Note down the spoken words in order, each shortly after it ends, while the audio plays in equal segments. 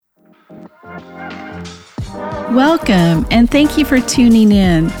Welcome, and thank you for tuning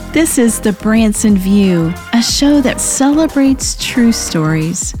in. This is The Branson View, a show that celebrates true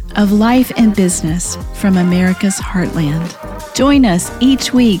stories of life and business from America's heartland. Join us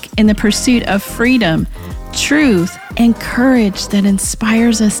each week in the pursuit of freedom, truth, and courage that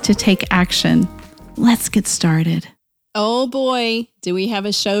inspires us to take action. Let's get started. Oh boy, do we have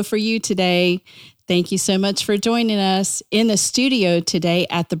a show for you today. Thank you so much for joining us. In the studio today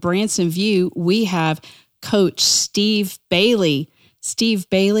at the Branson View, we have Coach Steve Bailey. Steve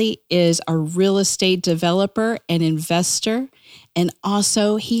Bailey is a real estate developer and investor, and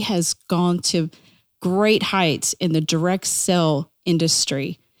also he has gone to great heights in the direct sell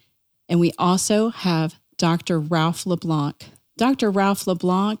industry. And we also have Dr. Ralph LeBlanc. Dr. Ralph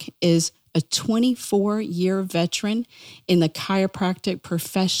LeBlanc is a 24-year veteran in the chiropractic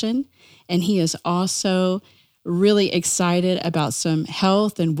profession, and he is also really excited about some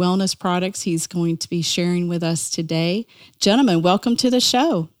health and wellness products he's going to be sharing with us today. Gentlemen, welcome to the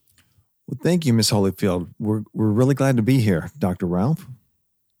show. Well, thank you, Ms. Holyfield. We're really glad to be here, Dr. Ralph.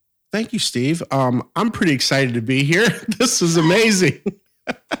 Thank you, Steve. I'm pretty excited to be here. This is amazing.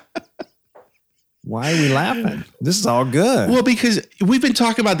 Why are we laughing? This is all good. Well, because we've been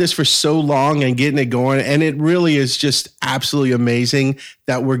talking about this for so long and getting it going, and it really is just absolutely amazing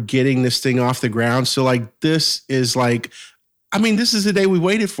that we're getting this thing off the ground. So this is this is the day we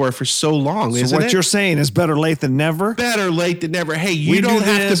waited for so long, isn't it? So what you're saying is better late than never? Better late than never. Hey, you don't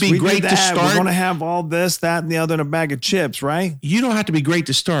have to be great to start. We're going to have all this, that, and the other in a bag of chips, right? You don't have to be great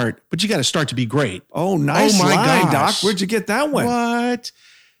to start, but you got to start to be great. Oh, nice line, Doc. Where'd you get that one? What?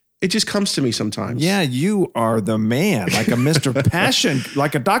 It just comes to me sometimes. Yeah, you are the man, like a Mr. Passion,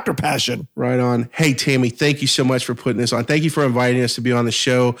 like a Dr. Passion. Right on. Hey, Tammy, thank you so much for putting this on. Thank you for inviting us to be on the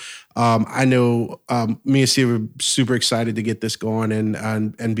show. I know me and Steve are super excited to get this going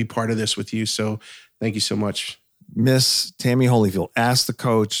and be part of this with you. So thank you so much. Miss Tammy Holyfield, Ask the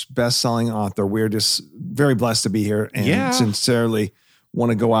Coach, best-selling author. We're just very blessed to be here and sincerely want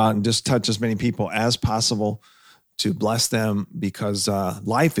to go out and just touch as many people as possible to bless them because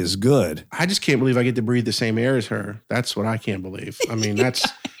life is good. I just can't believe I get to breathe the same air as her. That's what I can't believe. I mean, that's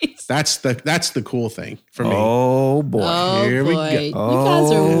the cool thing for me. Oh boy. Here we go. You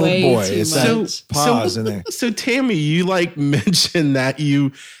guys are way too much. Pause in there. So Tammy, you mentioned that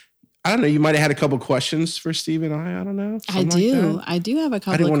I don't know, you might have had a couple questions for Steve and I don't know. I do. I do have a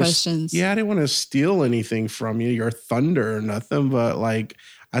couple of questions. I didn't want to steal anything from you, your thunder or nothing, but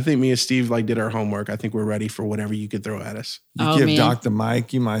I think me and Steve did our homework. I think we're ready for whatever you could throw at us. You give Doc the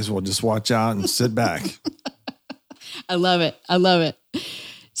mic, you might as well just watch out and sit back. I love it.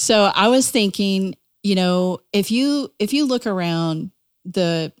 So I was thinking, if you look around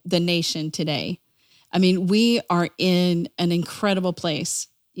the nation today, I mean, we are in an incredible place.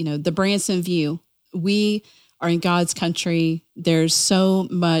 The Branson View. We are in God's country. There's so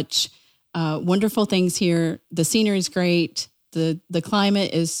much wonderful things here. The scenery is great. The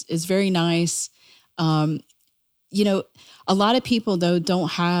climate is very nice. A lot of people though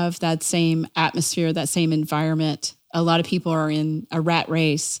don't have that same atmosphere, that same environment. A lot of people are in a rat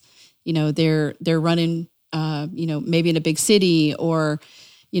race. They're running, maybe in a big city, or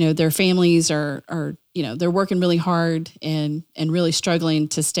their families are they're working really hard and really struggling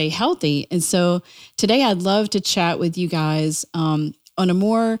to stay healthy. And so today I'd love to chat with you guys on a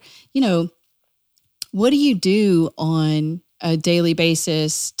more, what do you do on a daily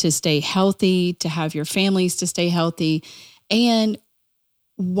basis to stay healthy, to have your families to stay healthy, and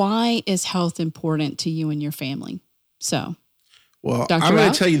why is health important to you and your family? So, well, Dr. I'm going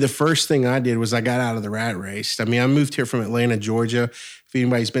Ralph? to tell you the first thing I did was I got out of the rat race. I mean, I moved here from Atlanta, Georgia. If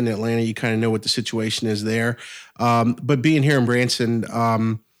anybody's been to Atlanta, you kind of know what the situation is there. But being here in Branson,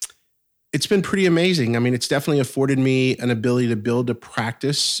 it's been pretty amazing. I mean, it's definitely afforded me an ability to build a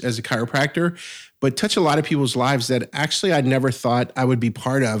practice as a chiropractor, but touch a lot of people's lives that actually I never thought I would be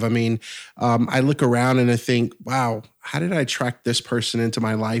part of. I mean, I look around and I think, wow, how did I attract this person into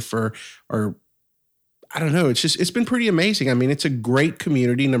my life? Or I don't know. It's been pretty amazing. I mean, it's a great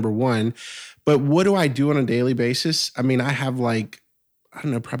community, number one, but what do I do on a daily basis? I mean, I have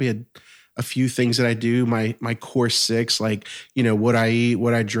probably a few things that I do, my core six, what I eat,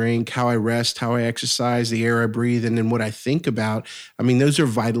 what I drink, how I rest, how I exercise, the air I breathe, and then what I think about. I mean, those are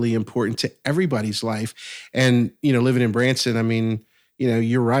vitally important to everybody's life. And, living in Branson, I mean,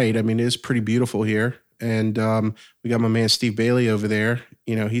 you're right. I mean, it is pretty beautiful here. And we got my man, Steve Bailey over there.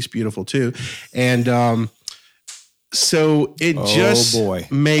 He's beautiful too. And so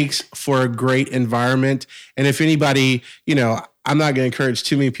it makes for a great environment. And if anybody, I'm not going to encourage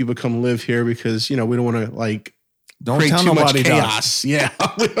too many people to come live here because, we don't want to Don't create tell too nobody, much chaos. Yeah.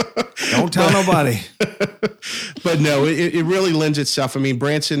 Don't tell nobody. But no, it really lends itself. I mean,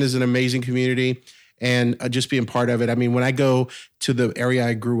 Branson is an amazing community, and just being part of it. I mean, when I go to the area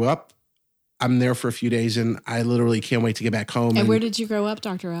I grew up, I'm there for a few days, and I literally can't wait to get back home. And where did you grow up,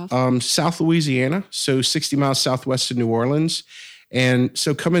 Dr. Ralph? South Louisiana, so 60 miles southwest of New Orleans. And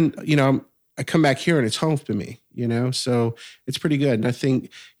so I come back here and it's home to me, so it's pretty good. And I think,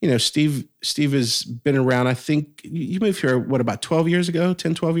 Steve has been around. I think you moved here, about 12 years ago,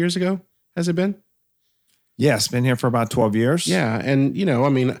 10, 12 years ago, has it been? Yes, been here for about 12 years. Yeah. And,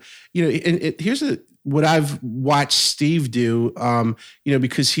 here's what I've watched Steve do,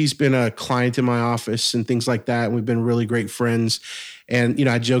 because he's been a client in my office and things like that. And we've been really great friends. And,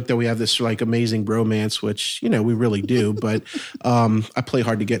 I joke that we have this like amazing bromance, which, we really do, but I play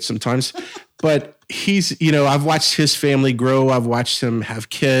hard to get sometimes. But he's, I've watched his family grow. I've watched him have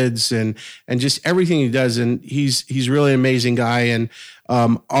kids and just everything he does. And he's really an amazing guy. And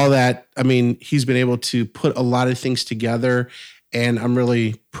all that, I mean, he's been able to put a lot of things together. And I'm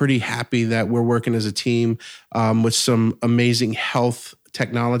really pretty happy that we're working as a team with some amazing health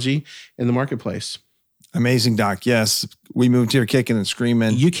technology in the marketplace. Amazing, Doc. Yes. We moved here kicking and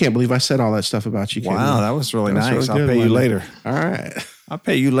screaming. You can't believe I said all that stuff about you. Wow, that was really nice. I'll pay you later. All right. I'll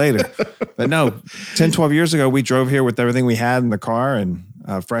pay you later. But no, 10, 12 years ago, we drove here with everything we had in the car and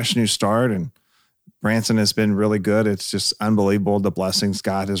a fresh new start. And Branson has been really good. It's just unbelievable. The blessings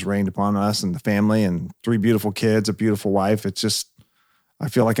God has rained upon us and the family and 3 beautiful kids, a beautiful wife. It's just, I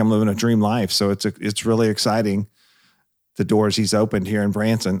feel like I'm living a dream life. So it's really exciting. The doors he's opened here in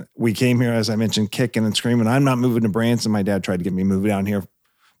Branson. We came here, as I mentioned, kicking and screaming. I'm not moving to Branson. My dad tried to get me moved down here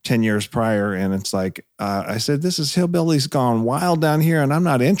 10 years prior. And it's like, I said, this is hillbillies gone wild down here and I'm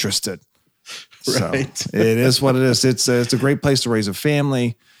not interested. Right. So it is what it is. It's a great place to raise a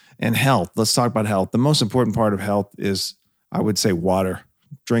family and health. Let's talk about health. The most important part of health is, I would say, water,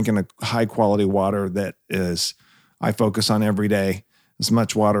 drinking a high quality water that is, I focus on every day, as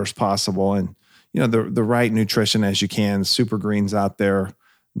much water as possible. And the right nutrition as you can, super greens out there,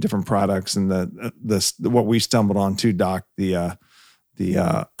 different products, and the what we stumbled on too, Doc. I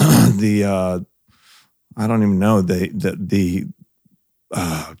don't even know the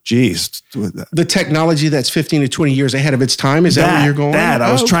technology that's 15 to 20 years ahead of its time. Is that where you're going?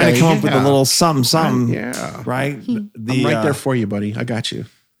 I was trying to come up with a little something. Yeah, right. I'm right there for you, buddy. I got you.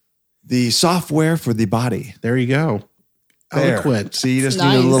 The software for the body. There you go. Eloquent. See, you just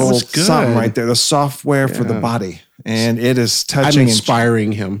need a little something right there. The software for the body. And it is touching. I'm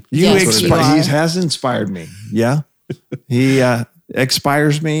inspiring him. He has inspired me. Yeah. He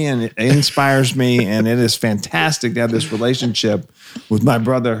expires me and inspires me. And it is fantastic to have this relationship with my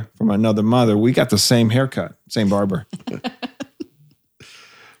brother from another mother. We got the same haircut, same barber.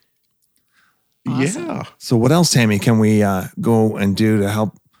 Awesome. Yeah. So what else, Tammy, can we go and do to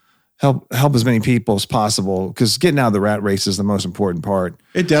help as many people as possible? Because getting out of the rat race is the most important part.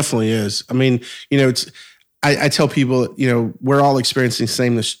 It definitely is. I mean, I tell people, we're all experiencing the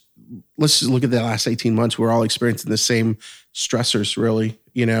same. Let's just look at the last 18 months. We're all experiencing the same stressors, really,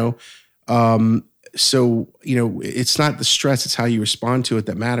 So, it's not the stress, it's how you respond to it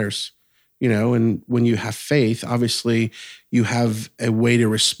that matters, and when you have faith, obviously you have a way to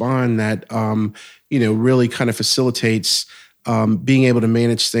respond that, really kind of facilitates being able to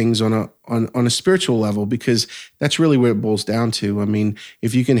manage things on a spiritual level, because that's really what it boils down to. I mean,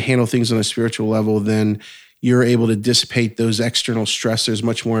 if you can handle things on a spiritual level, then you're able to dissipate those external stressors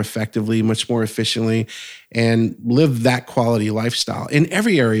much more effectively, much more efficiently, and live that quality lifestyle in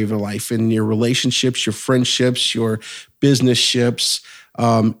every area of your life, in your relationships, your friendships, your business ships,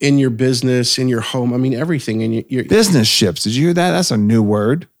 in your business, in your home. I mean, everything. In your business ships. Did you hear that? That's a new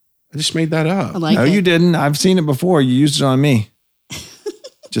word. I just made that up. No, you didn't. I've seen it before. You used it on me.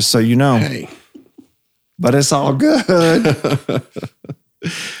 Just so you know. Hey. But it's all good.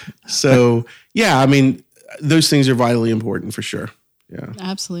 So, yeah, I mean, those things are vitally important for sure. Yeah.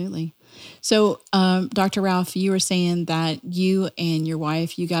 Absolutely. So, Dr. Ralph, you were saying that you and your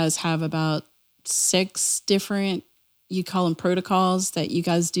wife, you guys have about 6 different, you call them protocols that you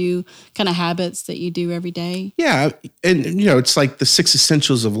guys do, kind of habits that you do every day. Yeah. And, it's like the 6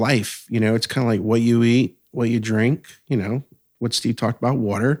 essentials of life. It's kind of like what you eat, what you drink, what Steve talked about,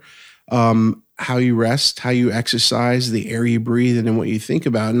 water, how you rest, how you exercise, the air you breathe, and then what you think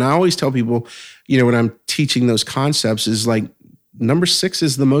about. And I always tell people, when I'm teaching those concepts, is like number 6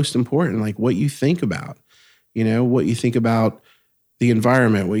 is the most important, like what you think about, what you think about the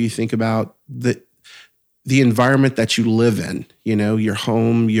environment, what you think about the environment that you live in, your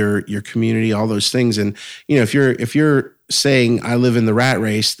home, your community, all those things. And, if you're saying I live in the rat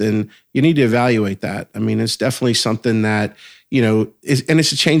race, then you need to evaluate that. I mean, it's definitely something that, and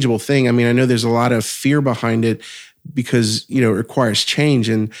it's a changeable thing. I mean, I know there's a lot of fear behind it because, it requires change.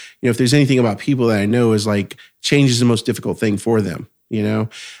 And, if there's anything about people that I know is like change is the most difficult thing for them,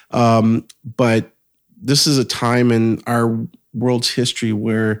 but this is a time in our world's history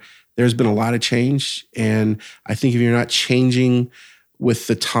where there's been a lot of change. And I think if you're not changing with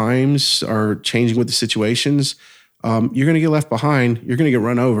the times or changing with the situations, you're going to get left behind. You're going to get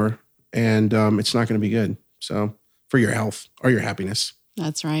run over, and it's not going to be good. So for your health or your happiness.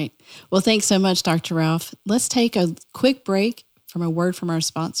 That's right. Well, thanks so much, Dr. Ralph. Let's take a quick break from a word from our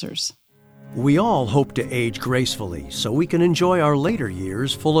sponsors. We all hope to age gracefully so we can enjoy our later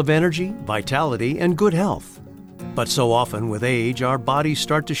years full of energy, vitality, and good health. But so often with age, our bodies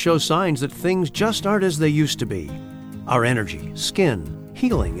start to show signs that things just aren't as they used to be. Our energy, skin,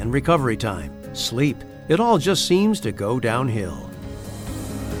 healing and recovery time, sleep, it all just seems to go downhill.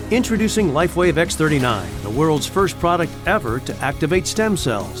 Introducing LifeWave X39, the world's first product ever to activate stem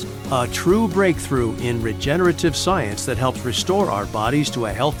cells, a true breakthrough in regenerative science that helps restore our bodies to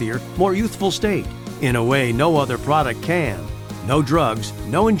a healthier, more youthful state in a way no other product can. No drugs,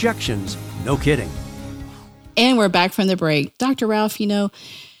 no injections, no kidding. And we're back from the break. Dr. Ralph,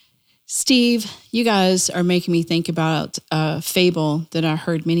 Steve, you guys are making me think about a fable that I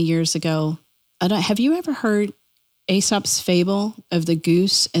heard many years ago. Have you ever heard Aesop's fable of the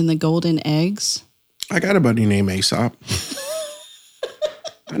goose and the golden eggs? I got a buddy named Aesop.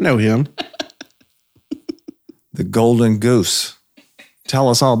 I know him. The golden goose. Tell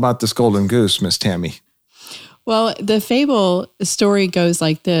us all about this golden goose, Miss Tammy. Well, the fable story goes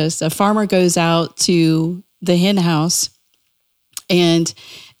like this. A farmer goes out to the hen house, and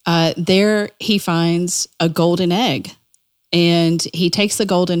there he finds a golden egg. And he takes the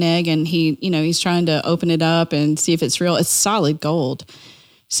golden egg and he's trying to open it up and see if it's real. It's solid gold.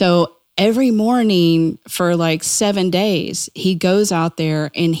 So every morning for like 7 days, he goes out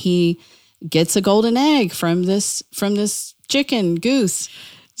there and he gets a golden egg from this chicken goose.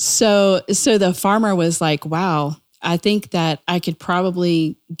 So the farmer was like, wow, I think that I could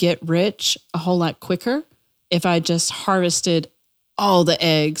probably get rich a whole lot quicker if I just harvested all the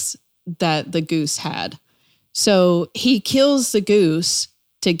eggs that the goose had. So he kills the goose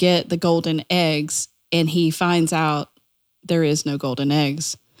to get the golden eggs, and he finds out there is no golden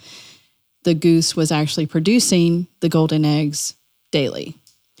eggs. The goose was actually producing the golden eggs daily.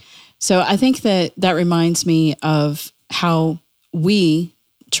 So I think that reminds me of how we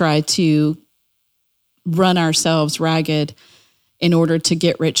try to run ourselves ragged in order to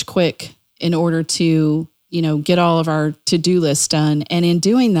get rich quick, in order to, get all of our to-do lists done. And in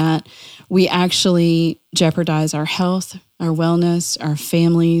doing that, we actually jeopardize our health, our wellness, our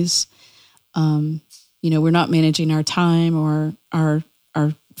families. We're not managing our time or our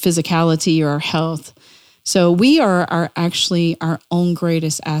physicality or our health. So we are actually our own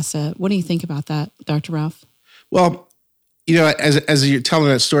greatest asset. What do you think about that, Dr. Ralph? Well, as you're telling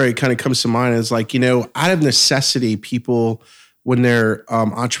that story, it kind of comes to mind as like, out of necessity, people, when they're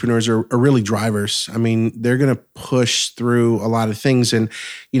entrepreneurs, are really drivers. I mean, they're going to push through a lot of things. And,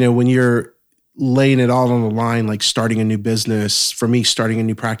 when you're laying it all on the line, like starting a new business, for me, starting a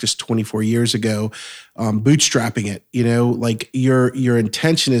new practice 24 years ago, bootstrapping it, like your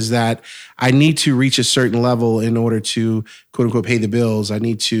intention is that I need to reach a certain level in order to quote unquote pay the bills. I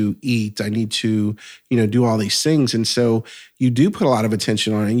need to eat. I need to, do all these things. And so you do put a lot of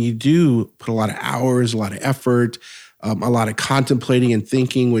attention on it, and you do put a lot of hours, a lot of effort, a lot of contemplating and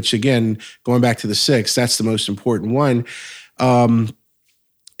thinking, which again, going back to the 6, that's the most important one.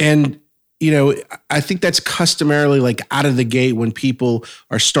 And I think that's customarily like out of the gate when people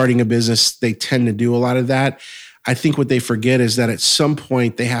are starting a business, they tend to do a lot of that. I think what they forget is that at some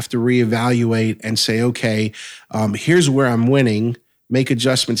point they have to reevaluate and say, okay, here's where I'm winning, make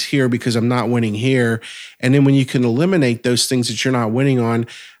adjustments here because I'm not winning here. And then when you can eliminate those things that you're not winning on,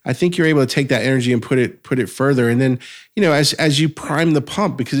 I think you're able to take that energy and put it further. And then, as you prime the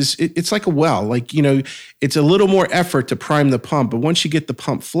pump, because it's like a well, like, it's a little more effort to prime the pump, but once you get the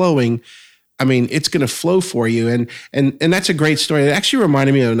pump flowing, I mean, it's going to flow for you. And that's a great story. It actually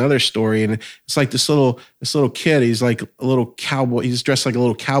reminded me of another story. And it's like this little kid, he's like a little cowboy. He's dressed like a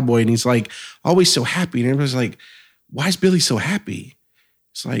little cowboy, and he's like always so happy. And everybody's like, why is Billy so happy?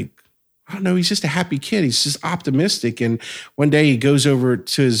 It's like, I don't know. He's just a happy kid. He's just optimistic. And one day he goes over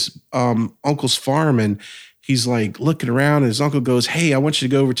to his uncle's farm, and he's like looking around, and his uncle goes, hey, I want you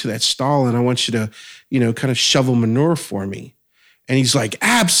to go over to that stall, and I want you to, kind of shovel manure for me. And he's like,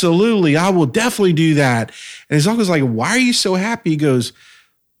 absolutely, I will definitely do that. And his uncle's like, why are you so happy? He goes,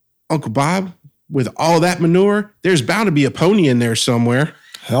 Uncle Bob, with all that manure, there's bound to be a pony in there somewhere.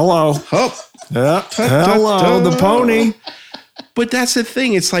 Hello. Oh. Hello, the pony. But that's the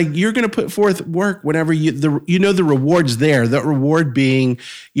thing. It's like you're going to put forth work whenever the reward's there. The reward being,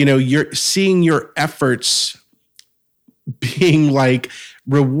 you're seeing your efforts being like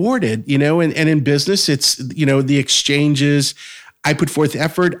rewarded, and in business, it's, the exchanges. I put forth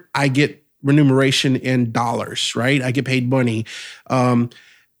effort. I get remuneration in dollars, right? I get paid money.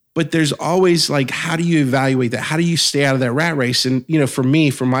 But there's always like, how do you evaluate that? How do you stay out of that rat race? And, for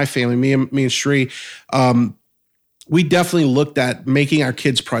my family, me and Sri, we definitely looked at making our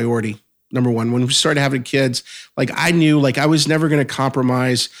kids priority. Number one, when we started having kids, like I knew like I was never going to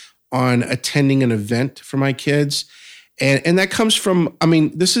compromise on attending an event for my kids. And that comes from,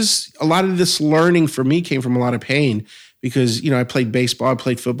 this is a lot of this learning for me came from a lot of pain because, I played baseball, I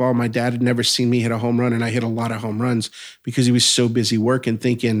played football. My dad had never seen me hit a home run, and I hit a lot of home runs because he was so busy working,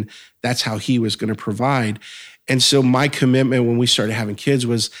 thinking that's how he was going to provide. And so my commitment when we started having kids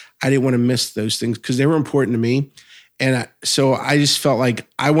was I didn't want to miss those things because they were important to me. And so I just felt like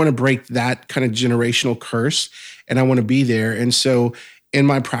I want to break that kind of generational curse, and I want to be there. And so in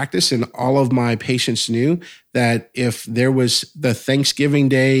my practice, and all of my patients knew that if there was the Thanksgiving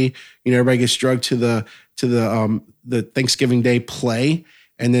Day, everybody gets drugged to the Thanksgiving Day play,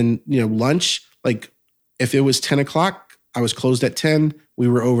 and then lunch. Like if it was 10 o'clock, I was closed at 10. We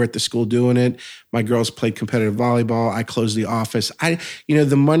were over at the school doing it. My girls played competitive volleyball. I closed the office.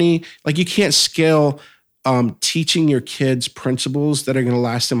 The money, like you can't scale teaching your kids principles that are going to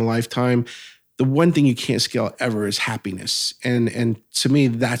last them a lifetime. The one thing you can't scale ever is happiness. And to me,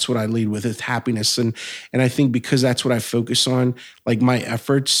 that's what I lead with is happiness. And I think because that's what I focus on, like my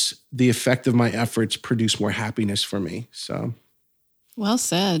efforts, the effect of my efforts produce more happiness for me. So. Well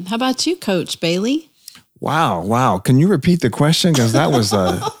said. How about you, Coach Bailey? Wow. Can you repeat the question? Because that was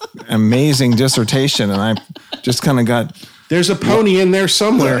an amazing dissertation. And I just kind of got... There's a pony in there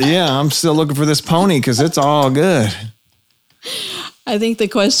somewhere. Yeah, I'm still looking for this pony because it's all good. I think the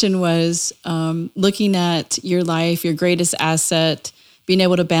question was looking at your life, your greatest asset, being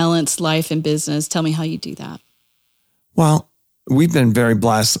able to balance life and business. Tell me how you do that. Well, we've been very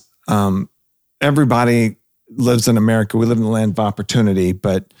blessed. Everybody lives in America. We live in the land of opportunity,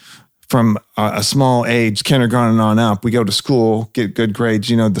 but from a small age, kindergarten on up, we go to school, get good grades.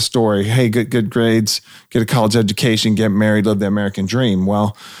 You know the story. Hey, good grades, get a college education, get married, live the American dream.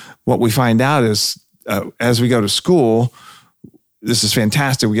 Well, what we find out is as we go to school, this is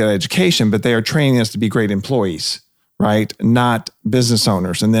fantastic. We get an education, but they are training us to be great employees, right? Not business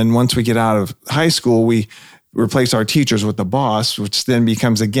owners. And then once we get out of high school, we replace our teachers with the boss, which then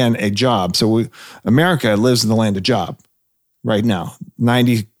becomes, again, a job. So America lives in the land of job right now,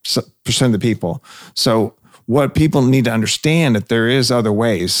 90% of the people. So what people need to understand that there is other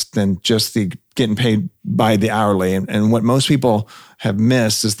ways than just the getting paid by the hourly. And what most people have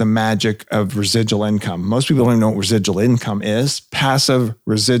missed is the magic of residual income. Most people don't even know what residual income is. Passive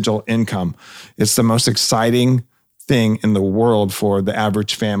residual income. It's the most exciting thing in the world for the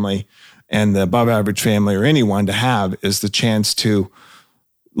average family and the above average family or anyone to have is the chance to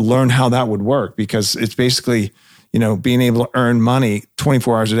learn how that would work, because it's basically, being able to earn money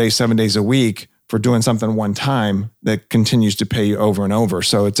 24 hours a day, 7 days a week for doing something one time that continues to pay you over and over.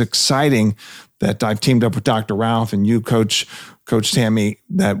 So it's exciting that I've teamed up with Dr. Ralph and you, Coach Tammy,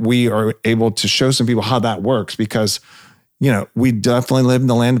 that we are able to show some people how that works, because, we definitely live in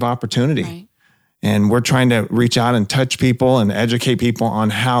the land of opportunity. Right. And we're trying to reach out and touch people and educate people on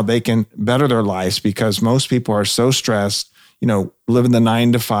how they can better their lives, because most people are so stressed, living the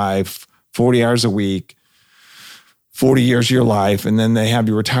 9 to 5, 40 hours a week, 40 years of your life, and then they have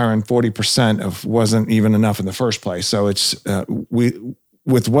you retiring 40% of wasn't even enough in the first place. So it's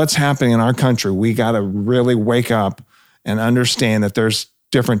with what's happening in our country, we got to really wake up and understand that there's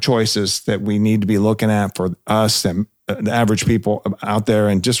different choices that we need to be looking at for us and the average people out there.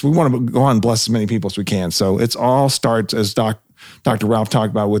 And just, we want to go on and bless as many people as we can. So it's all starts, as Dr. Ralph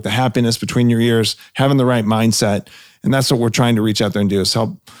talked about, with the happiness between your ears, having the right mindset. And that's what we're trying to reach out there and do, is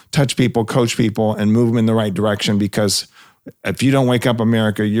help touch people, coach people, and move them in the right direction. Because if you don't wake up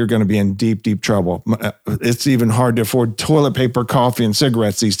America, you're going to be in deep, deep trouble. It's even hard to afford toilet paper, coffee, and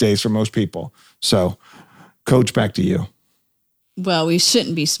cigarettes these days for most people. So, Coach, back to you. Well, we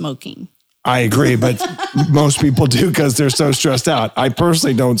shouldn't be smoking. I agree, but most people do because they're so stressed out. I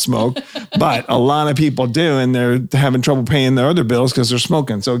personally don't smoke, but a lot of people do, and they're having trouble paying their other bills because they're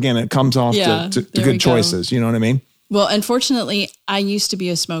smoking. So again, it comes off to good choices. You know what I mean? Well, unfortunately, I used to be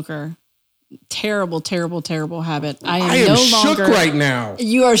a smoker terrible, terrible, terrible habit. I am shook right now.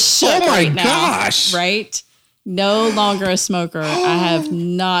 You are shook right now. Oh my gosh. Right? No longer a smoker. I have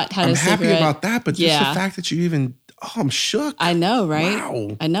not had a cigarette. I'm happy about that, but just the fact that you even, I'm shook. I know, right?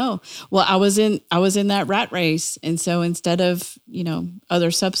 Wow. I know. Well, I was in that rat race. And so instead of,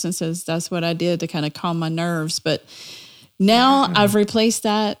 other substances, that's what I did to kind of calm my nerves. But now I've replaced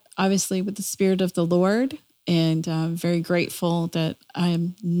that obviously with the Spirit of the Lord. And I'm very grateful that I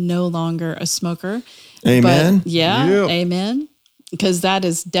am no longer a smoker. Amen. But amen. Because that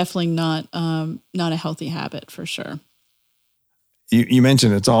is definitely not a healthy habit for sure. You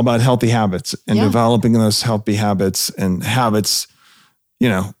mentioned it's all about healthy habits and developing those healthy habits and habits,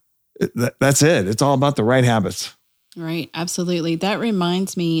 that's it. It's all about the right habits. Right. Absolutely. That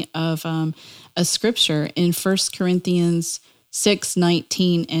reminds me of a scripture in 1 Corinthians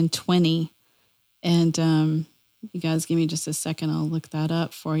 6:19 and 20. And you guys give me just a second. I'll look that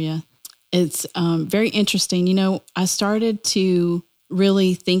up for you. It's very interesting. I started to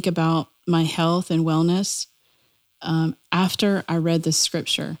really think about my health and wellness after I read this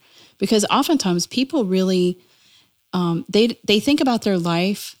scripture, because oftentimes people really, they think about their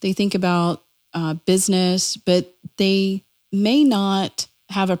life, they think about business, but they may not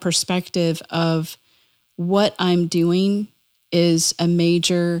have a perspective of what I'm doing is a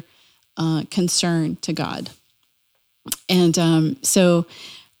major concern to God. And so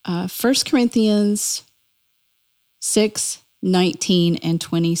 1 Corinthians 6:19 and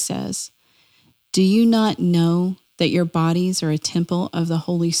 20 says, "Do you not know that your bodies are a temple of the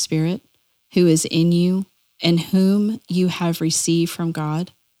Holy Spirit who is in you and whom you have received from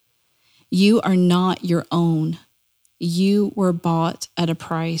God? You are not your own. You were bought at a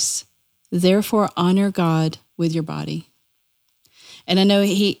price. Therefore, honor God with your body." And I know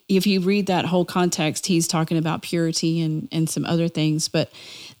if you read that whole context, he's talking about purity and some other things, but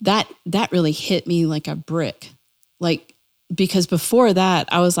that really hit me like a brick. Because before that,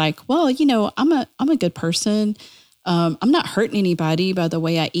 I was like, well, I'm a good person. I'm not hurting anybody by the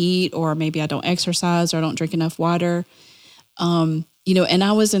way I eat, or maybe I don't exercise or I don't drink enough water. And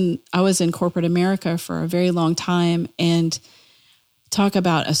I was in corporate America for a very long time, and talk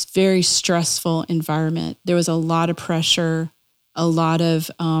about a very stressful environment. There was a lot of pressure, a lot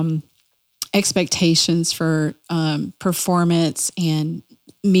of expectations for performance and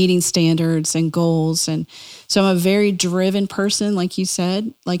meeting standards and goals. And so I'm a very driven person, like you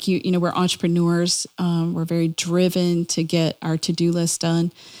said, we're entrepreneurs. We're very driven to get our to-do list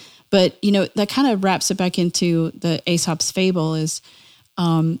done. But, that kind of wraps it back into the Aesop's fable is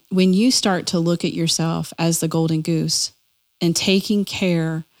when you start to look at yourself as the golden goose and taking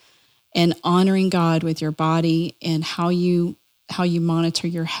care and honoring God with your body and how you monitor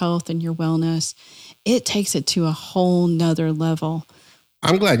your health and your wellness, it takes it to a whole nother level.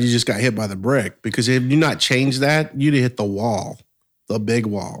 I'm glad you just got hit by the brick, because if you not changed that, you'd have hit the wall, the big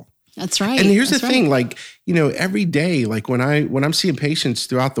wall. That's right. And here's the thing, every day, when I'm seeing patients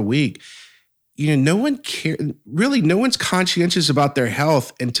throughout the week, no one no one's conscientious about their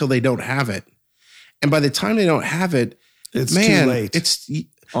health until they don't have it. And by the time they don't have it, it's too late. It's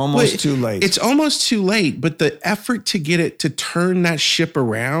almost too late. It's almost too late, but the effort to get it to turn that ship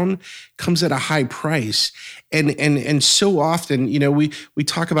around comes at a high price. And so often, we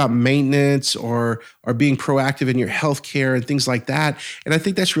talk about maintenance or being proactive in your healthcare and things like that. And I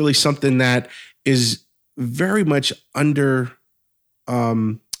think that's really something that is very much underspoken.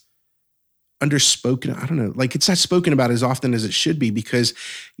 I don't know, it's not spoken about as often as it should be, because,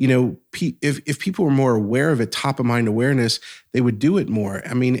 if people were more aware of it, top of mind awareness, they would do it more.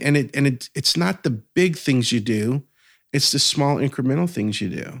 I mean, it's not the big things you do, it's the small incremental things you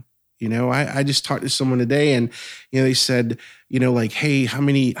do. I just talked to someone today, and, they said, hey, how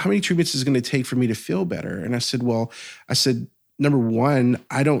many treatments is it going to take for me to feel better? And I said, number one,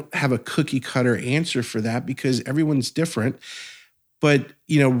 I don't have a cookie cutter answer for that, because everyone's different. But,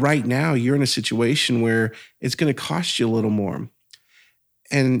 right now you're in a situation where it's going to cost you a little more.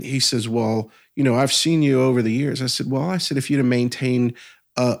 And he says, well, I've seen you over the years. I said, if you'd have maintained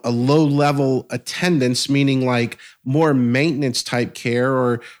a low level attendance, meaning like more maintenance type care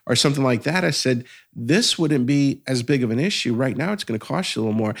or something like that, I said, this wouldn't be as big of an issue. Right now, it's going to cost you a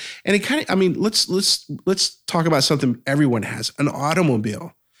little more. And it let's talk about something everyone has, an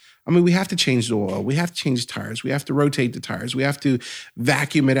automobile. We have to change the oil. We have to change the tires. We have to rotate the tires. We have to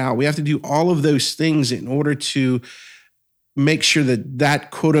vacuum it out. We have to do all of those things in order to make sure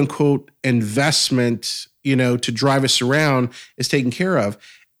that quote unquote investment, to drive us around is taken care of.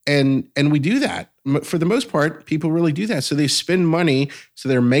 And we do that. For the most part, people really do that. So they spend money. So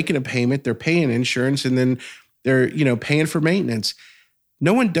they're making a payment, they're paying insurance, and then they're, paying for maintenance.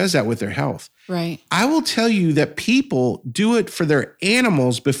 No one does that with their health. Right. I will tell you that people do it for their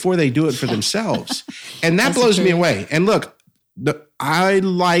animals before they do it for themselves. And that blows me away. And look, I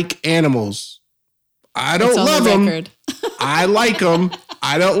like animals. I don't love them. I like them.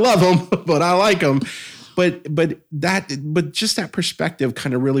 I don't love them, but I like them. But just that perspective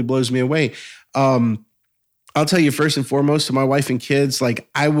kind of really blows me away. I'll tell you first and foremost, to my wife and kids, like,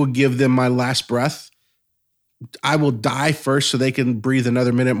 I will give them my last breath. I will die first so they can breathe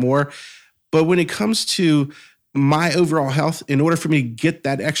another minute more. But when it comes to my overall health, in order for me to get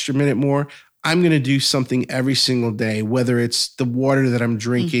that extra minute more, I'm going to do something every single day, whether it's the water that I'm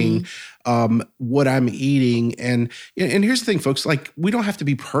drinking, what I'm eating. And here's the thing, folks, like, we don't have to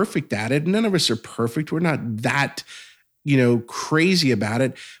be perfect at it. None of us are perfect. We're not that, crazy about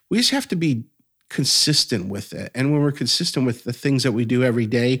it. We just have to be consistent with it. And when we're consistent with the things that we do every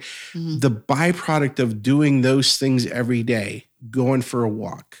day, the byproduct of doing those things every day, going for a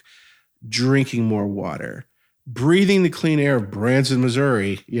walk, drinking more water, breathing the clean air of Branson,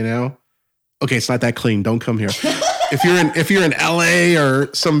 Missouri, okay, it's not that clean. Don't come here. If you're in LA or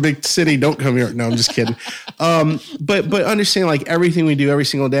some big city, don't come here. No, I'm just kidding. But understand, like, everything we do every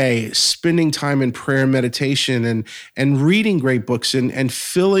single day, spending time in prayer and meditation and reading great books and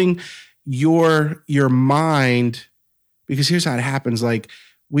filling your mind, because here's how it happens. Like,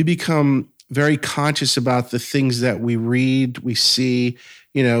 we become very conscious about the things that we read, we see,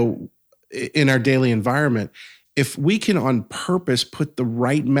 in our daily environment. If we can on purpose put the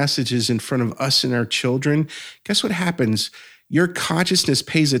right messages in front of us and our children, guess what happens? Your consciousness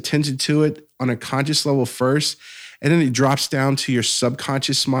pays attention to it on a conscious level first, and then it drops down to your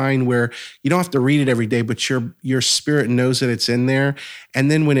subconscious mind, where you don't have to read it every day, but your spirit knows that it's in there.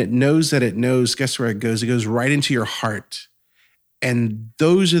 And then when it knows that it knows, guess where it goes? It goes right into your heart. And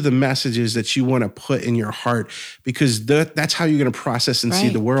those are the messages that you want to put in your heart, because that's how you're going to process and see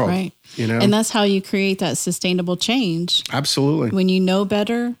the world. Right. And that's how you create that sustainable change. Absolutely. When you know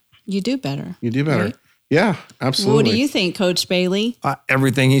better, you do better. You do better. Right? Yeah, absolutely. What do you think, Coach Bailey?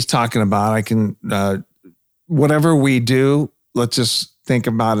 Everything he's talking about, I can, whatever we do, let's just think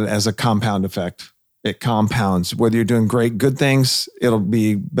about it as a compound effect. It compounds. Whether you're doing good things, it'll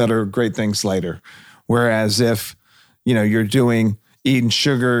be better, great things later. Whereas if, you're eating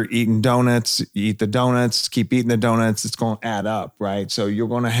sugar, eating donuts, you eat the donuts, keep eating the donuts, it's going to add up, right? So you're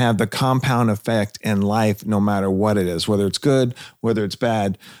going to have the compound effect in life, no matter what it is, whether it's good, whether it's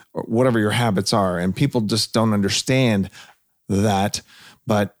bad, or whatever your habits are. And people just don't understand that,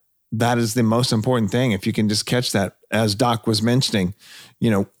 but that is the most important thing. If you can just catch that, as Doc was mentioning,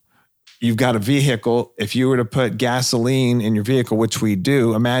 you've got a vehicle. If you were to put gasoline in your vehicle, which we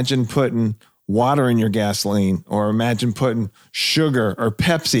do, imagine putting water in your gasoline, or imagine putting sugar or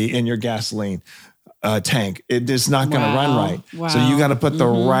Pepsi in your gasoline tank. It is not going to run right. Wow. So you got to put the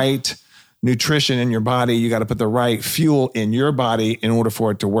right nutrition in your body. You got to put the right fuel in your body in order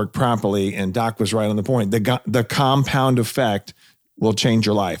for it to work properly. And Doc was right on the point. The compound effect will change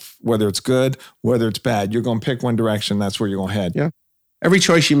your life, whether it's good, whether it's bad. You're going to pick one direction. That's where you're going to head. Yeah. Every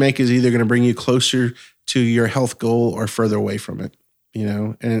choice you make is either going to bring you closer to your health goal or further away from it.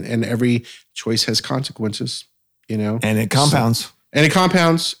 And every choice has consequences, And it compounds. And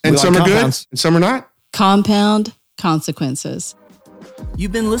some are good and some are not. Compound consequences.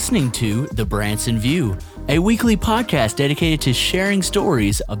 You've been listening to The Branson View, a weekly podcast dedicated to sharing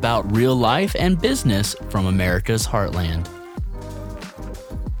stories about real life and business from America's heartland.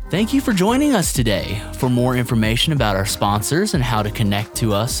 Thank you for joining us today. For more information about our sponsors and how to connect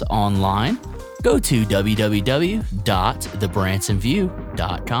to us online, go to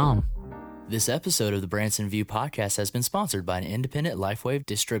www.thebransonview.com. This episode of the Branson View podcast has been sponsored by an independent LifeWave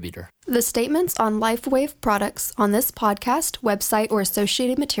distributor. The statements on LifeWave products on this podcast, website, or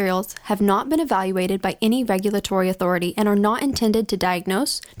associated materials have not been evaluated by any regulatory authority and are not intended to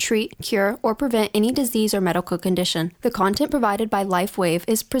diagnose, treat, cure, or prevent any disease or medical condition. The content provided by LifeWave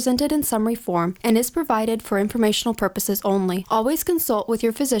is presented in summary form and is provided for informational purposes only. Always consult with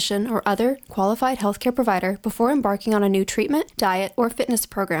your physician or other qualified healthcare provider before embarking on a new treatment, diet, or fitness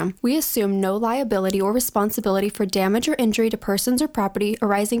program. We assume no liability or responsibility for damage or injury to persons or property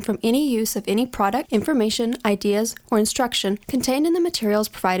arising from any use of any product, information, ideas, or instruction contained in the materials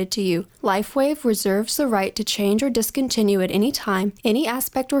provided to you. LifeWave reserves the right to change or discontinue at any time any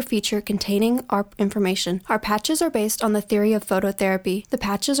aspect or feature containing our information. Our patches are based on the theory of phototherapy. The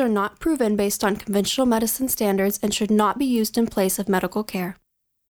patches are not proven based on conventional medicine standards and should not be used in place of medical care.